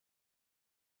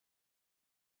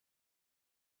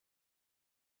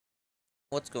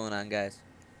What's going on, guys?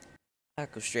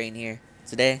 Echo Strain here.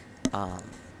 Today,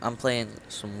 I'm playing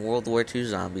some World War II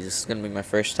Zombies. This is gonna be my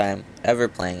first time ever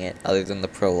playing it, other than the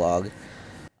prologue.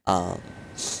 Um,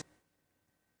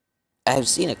 I've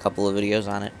seen a couple of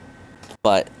videos on it,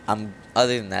 but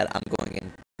other than that, I'm going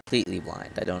in completely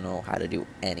blind. I don't know how to do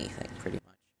anything, pretty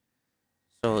much.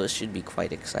 So this should be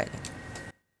quite exciting.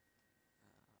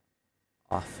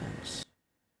 Offense.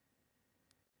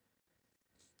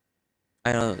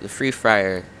 I know the free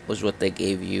fryer was what they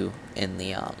gave you in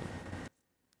the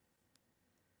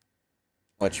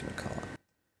whatchamacallit.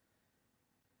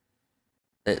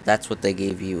 That's what they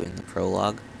gave you in the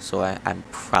prologue, so I'm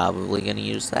probably gonna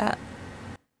use that,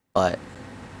 but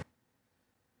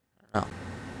I don't know.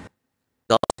 It's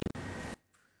all pretty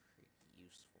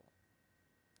useful.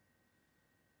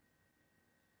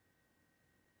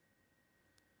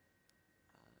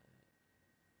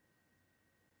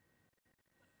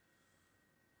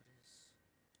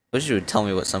 I wish you would tell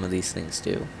me what some of these things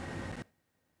do.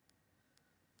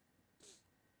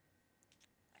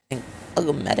 I think I'll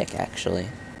go medic, actually.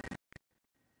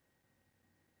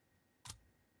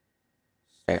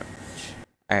 Start.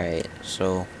 Alright,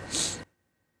 so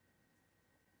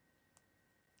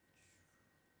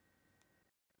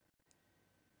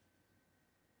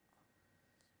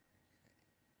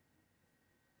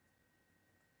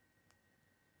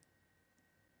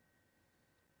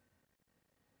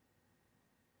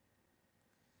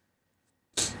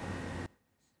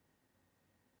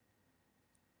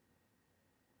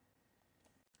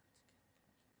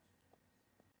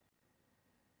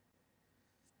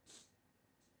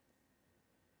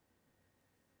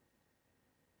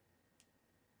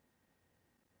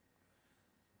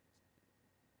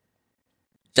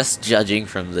just judging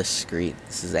from this screen,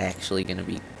 this is actually gonna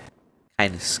be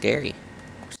kind of scary,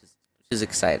 which is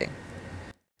exciting.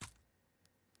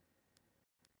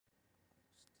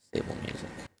 Disable music.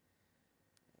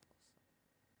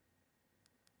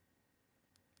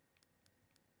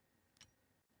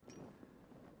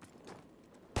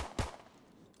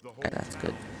 Alright, that's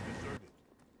good.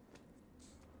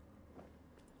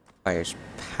 Fires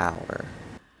power.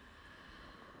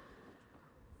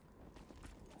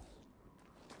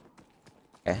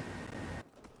 Okay.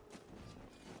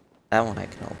 That one I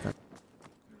can open.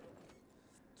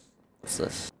 What's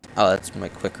this? Oh, that's my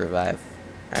quick revive.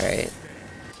 Alright.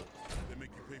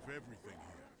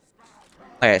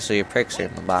 Alright, so your perks are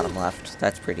in the bottom left.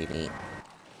 That's pretty neat.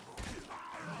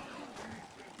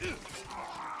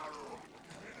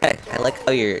 Hey, I like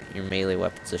how your melee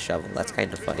weapon's a shovel. That's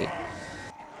kind of funny.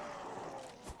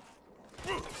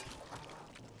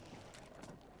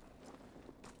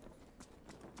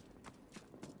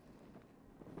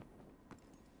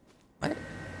 What?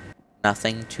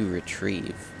 Nothing to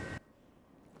retrieve.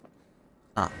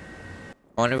 Huh.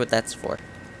 I wonder what that's for.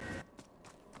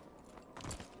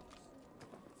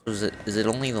 Is it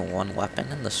only the one weapon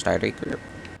in the starter group?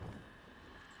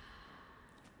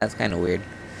 That's kind of weird.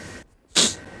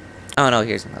 Oh no,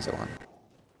 here's another one.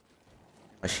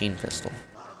 Machine pistol.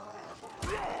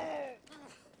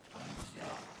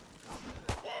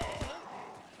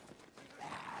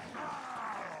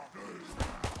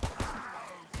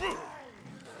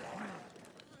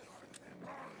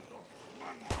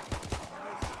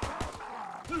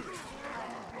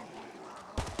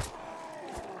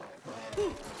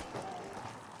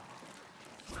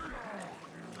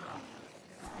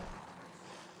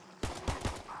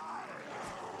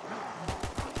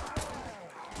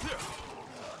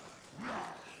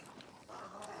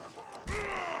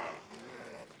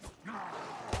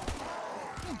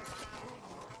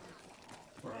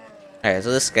 Alright,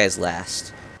 so this guy's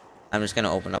last. I'm just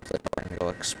gonna open up the door and go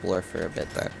explore for a bit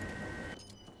then.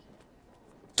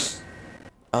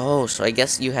 Oh, so I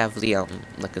guess you have the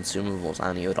consumables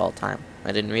on you at all time.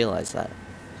 I didn't realize that.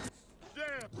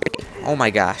 Oh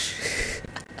my gosh.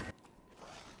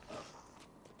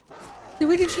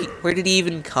 Where did he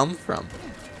even come from?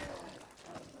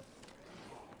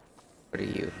 What are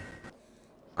you?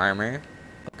 Armor?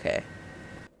 Okay.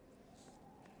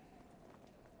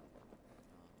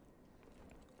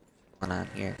 What's going on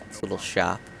here? It's a little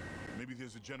shop. Maybe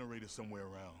there's a generator somewhere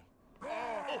around.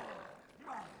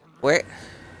 Where?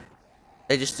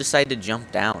 They just decide to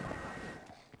jump down.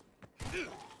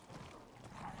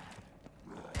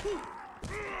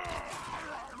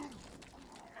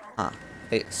 Huh.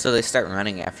 So they start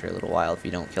running after a little while if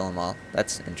you don't kill them all.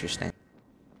 That's interesting.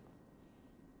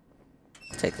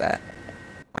 I'll take that.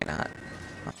 Why not?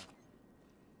 Oh.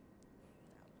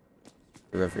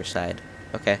 Riverside.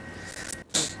 Okay.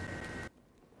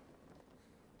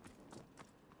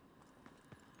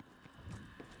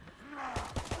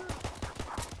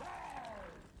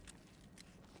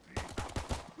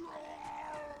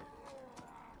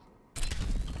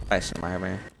 Buy some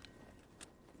armor.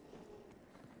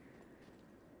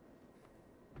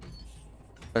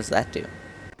 What does that do?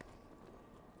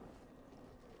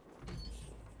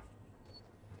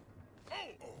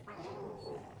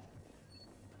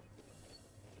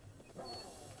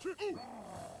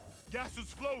 Gas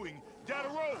is flowing down the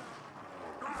road.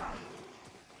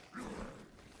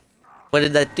 What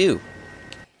did that do?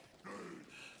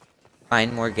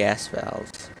 Find more gas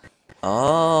valves.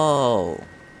 Oh.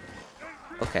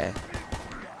 Okay.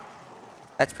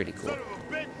 That's pretty cool. Son of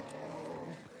a bitch.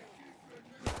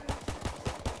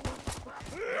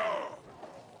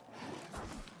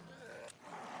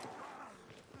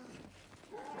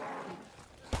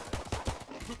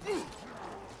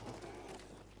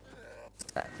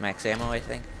 What's that? Max ammo, I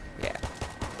think? Yeah.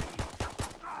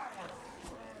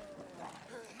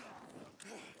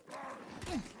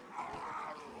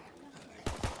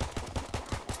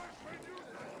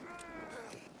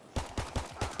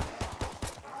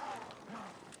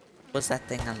 What's that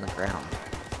thing on the ground?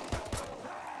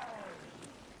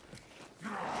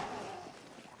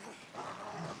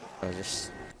 Oh,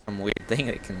 just some weird thing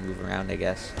that can move around, I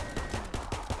guess.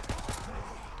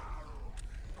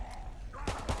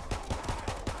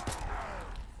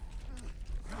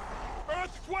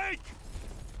 Earthquake!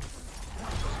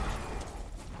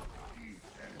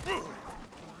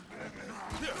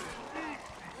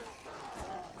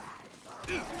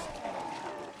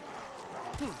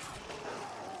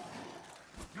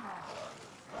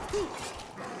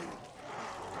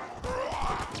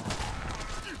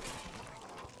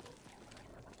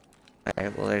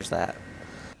 Alright, well there's that.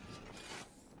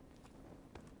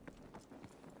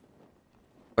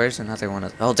 Where's another one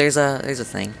of— oh, there's a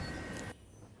thing.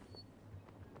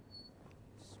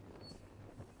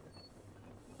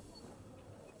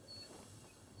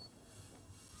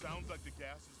 Sounds like the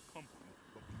gas is pumping,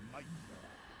 but we might.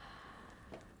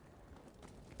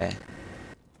 Okay.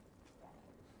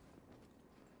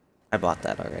 I bought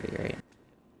that already, right?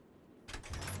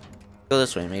 Go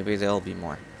this way, maybe there'll be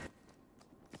more.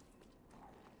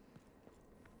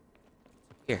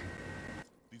 Here.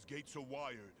 These gates are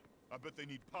wired. I bet they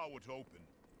need power to open.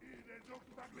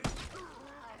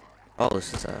 Oh,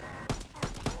 this is a—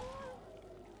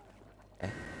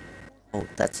 okay. Oh,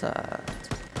 that's a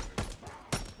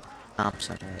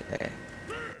Thompson right there.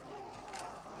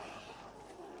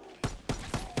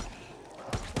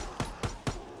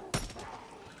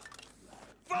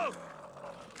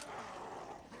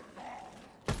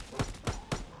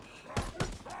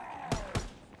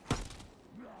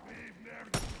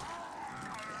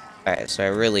 Alright, so I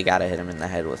really gotta hit him in the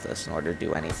head with this in order to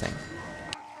do anything.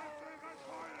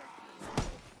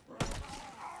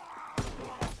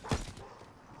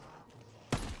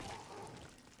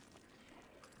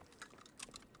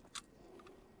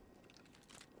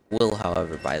 Will,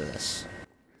 however, buy this.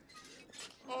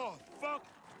 Oh, fuck!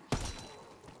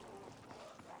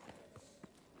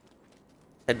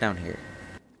 Head down here.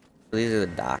 So these are the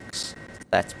docks.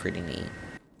 That's pretty neat.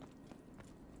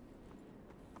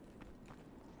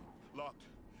 Locked.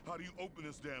 How do you open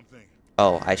this damn thing?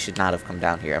 Oh, I should not have come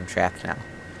down here. I'm trapped now.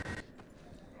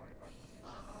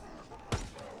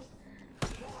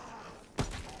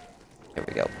 There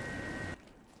we go.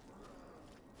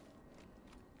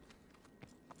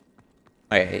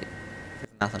 Alright.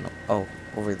 There's nothing. Oh,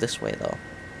 over this way though.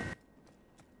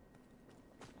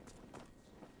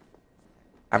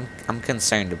 I'm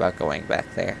concerned about going back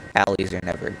there. Alleys are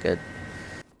never good.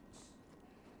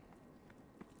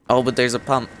 Oh, but there's a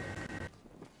pump.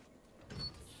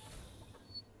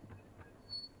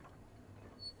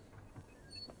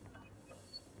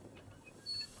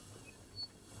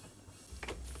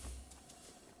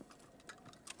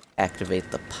 Activate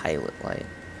the pilot light.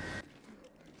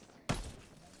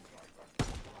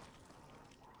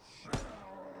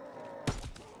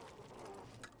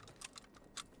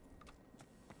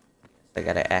 I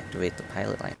gotta activate the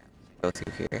pilot light. Go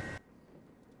through here.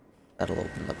 That'll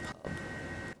open the pub.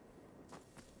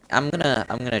 I'm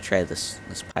gonna try this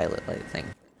pilot light thing.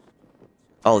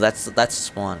 Oh, that's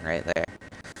spawn right there.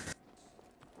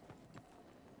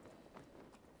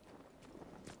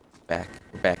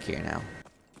 We're back here now.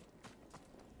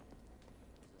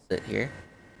 Is it here?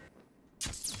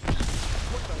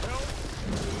 What the hell?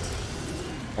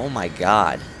 Oh my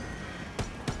god.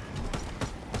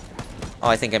 Oh,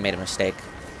 I think I made a mistake.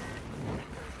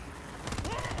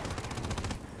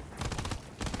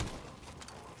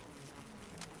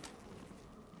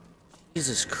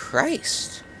 Jesus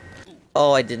Christ.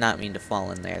 Oh, I did not mean to fall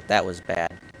in there. That was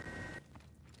bad.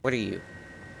 What are you?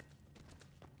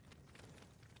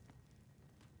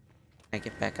 Can I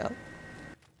get back up?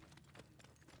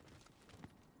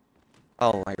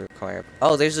 Oh, I require...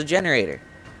 Oh, there's a generator.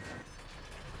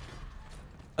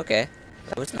 Okay,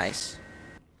 that was nice.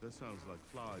 That sounds like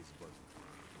flies,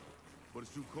 but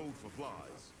it's too cold for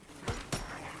flies.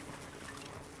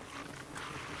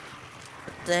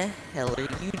 What the hell are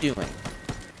you doing?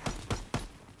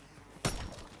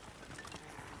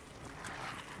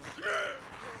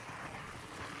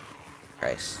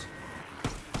 Christ.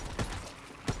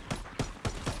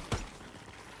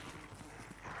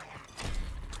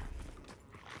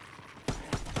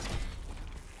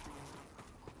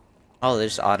 Oh, they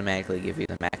just automatically give you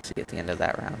the maxi at the end of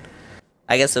that round.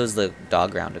 I guess it was the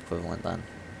dog round equivalent then.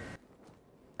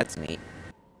 That's neat.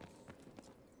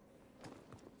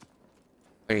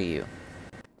 Where are you?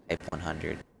 Type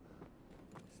 100.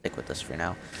 Stick with this for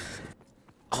now.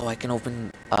 Oh, I can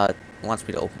open, it wants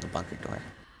me to open the bunker door.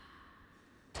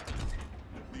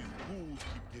 These ghouls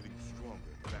keep getting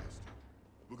stronger and faster.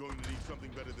 We're going to need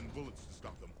something better than bullets to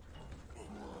stop them.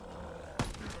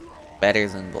 Better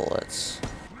than bullets.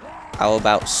 How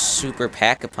about super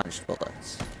pack-a-punch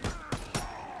bullets?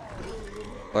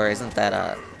 Or isn't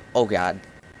that oh god.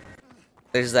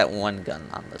 There's that one gun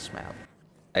on this map.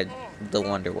 The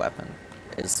wonder weapon.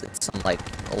 It's some, like,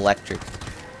 electric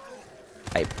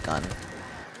type gun.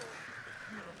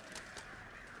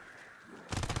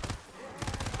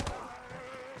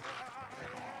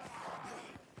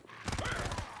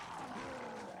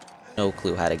 No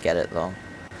clue how to get it, though.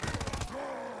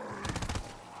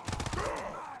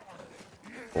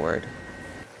 Board.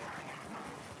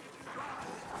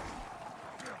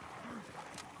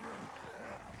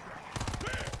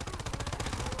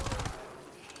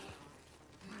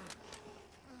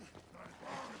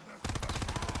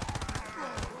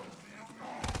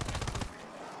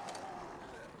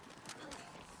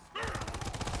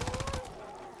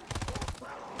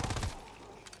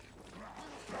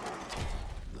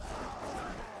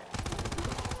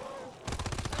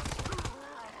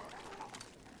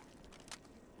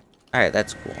 Alright,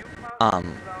 that's cool.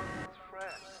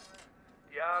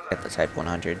 Get the Type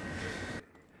 100.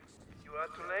 You are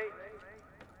too late.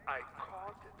 I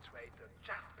caught the traitor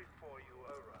just before you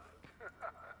arrived.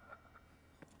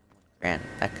 Man,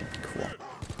 that could be cool.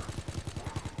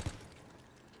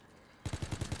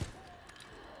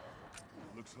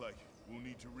 Looks like we'll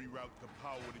need to reroute the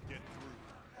power to get through.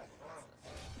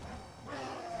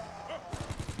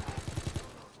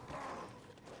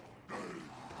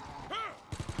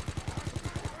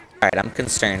 Alright, I'm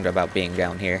concerned about being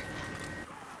down here.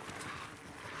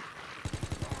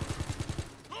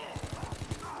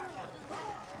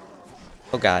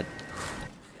 Oh god.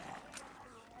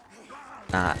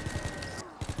 Not.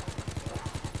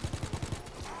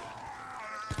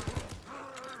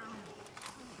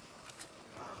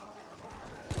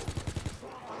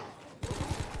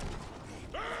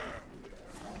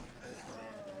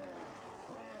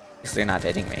 Guess they're not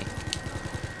hitting me.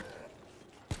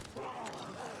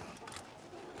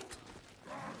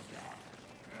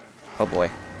 Oh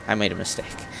boy, I made a mistake.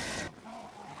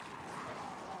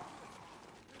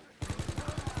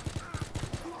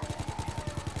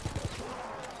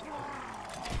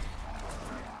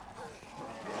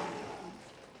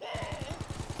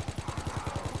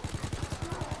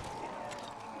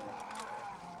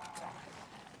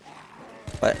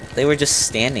 But they were just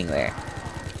standing there.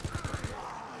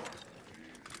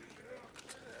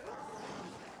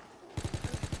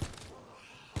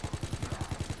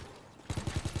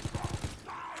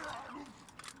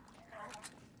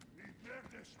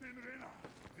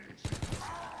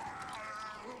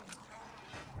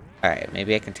 Alright,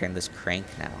 maybe I can turn this crank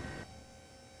now.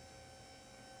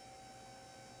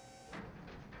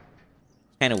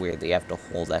 Kinda weird that you have to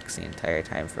hold X the entire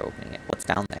time for opening it. What's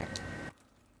down there?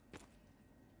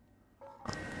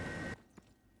 What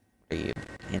are you?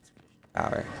 Insufficient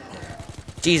power.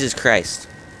 Jesus Christ.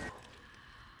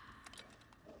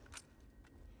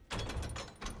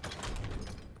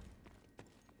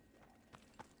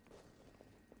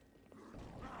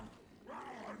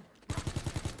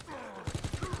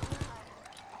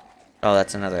 Oh,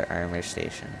 that's another armor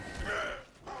station.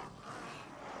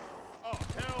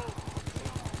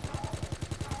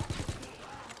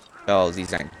 Oh,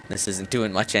 this isn't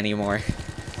doing much anymore.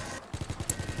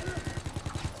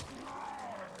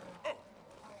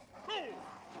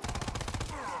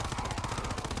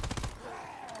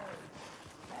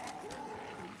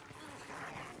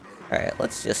 Alright,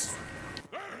 let's just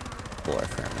explore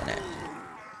for a minute.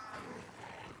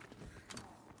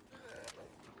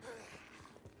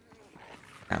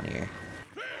 Down here.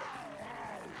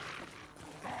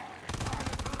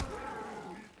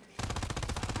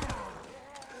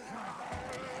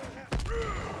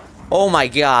 Oh my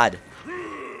god!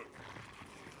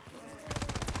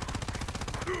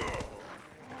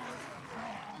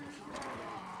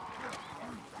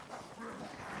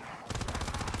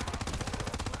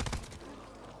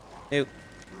 Nope.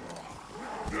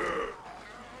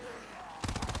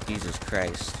 Jesus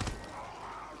Christ.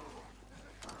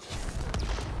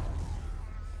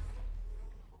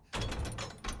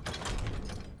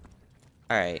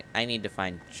 Alright, I need to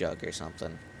find Jug or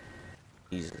something.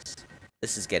 Jesus.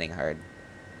 This is getting hard.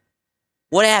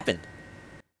 What happened?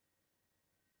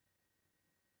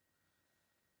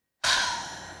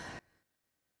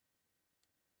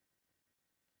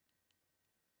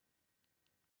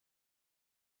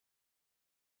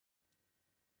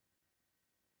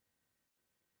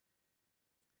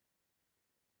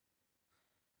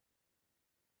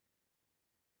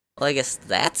 Well, I guess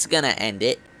that's gonna end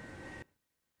it.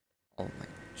 Oh my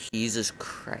Jesus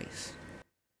Christ.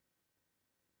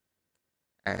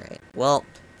 Alright, well,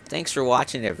 thanks for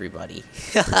watching, everybody.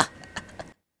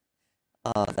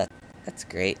 Oh, that's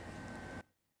great.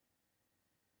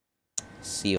 See you.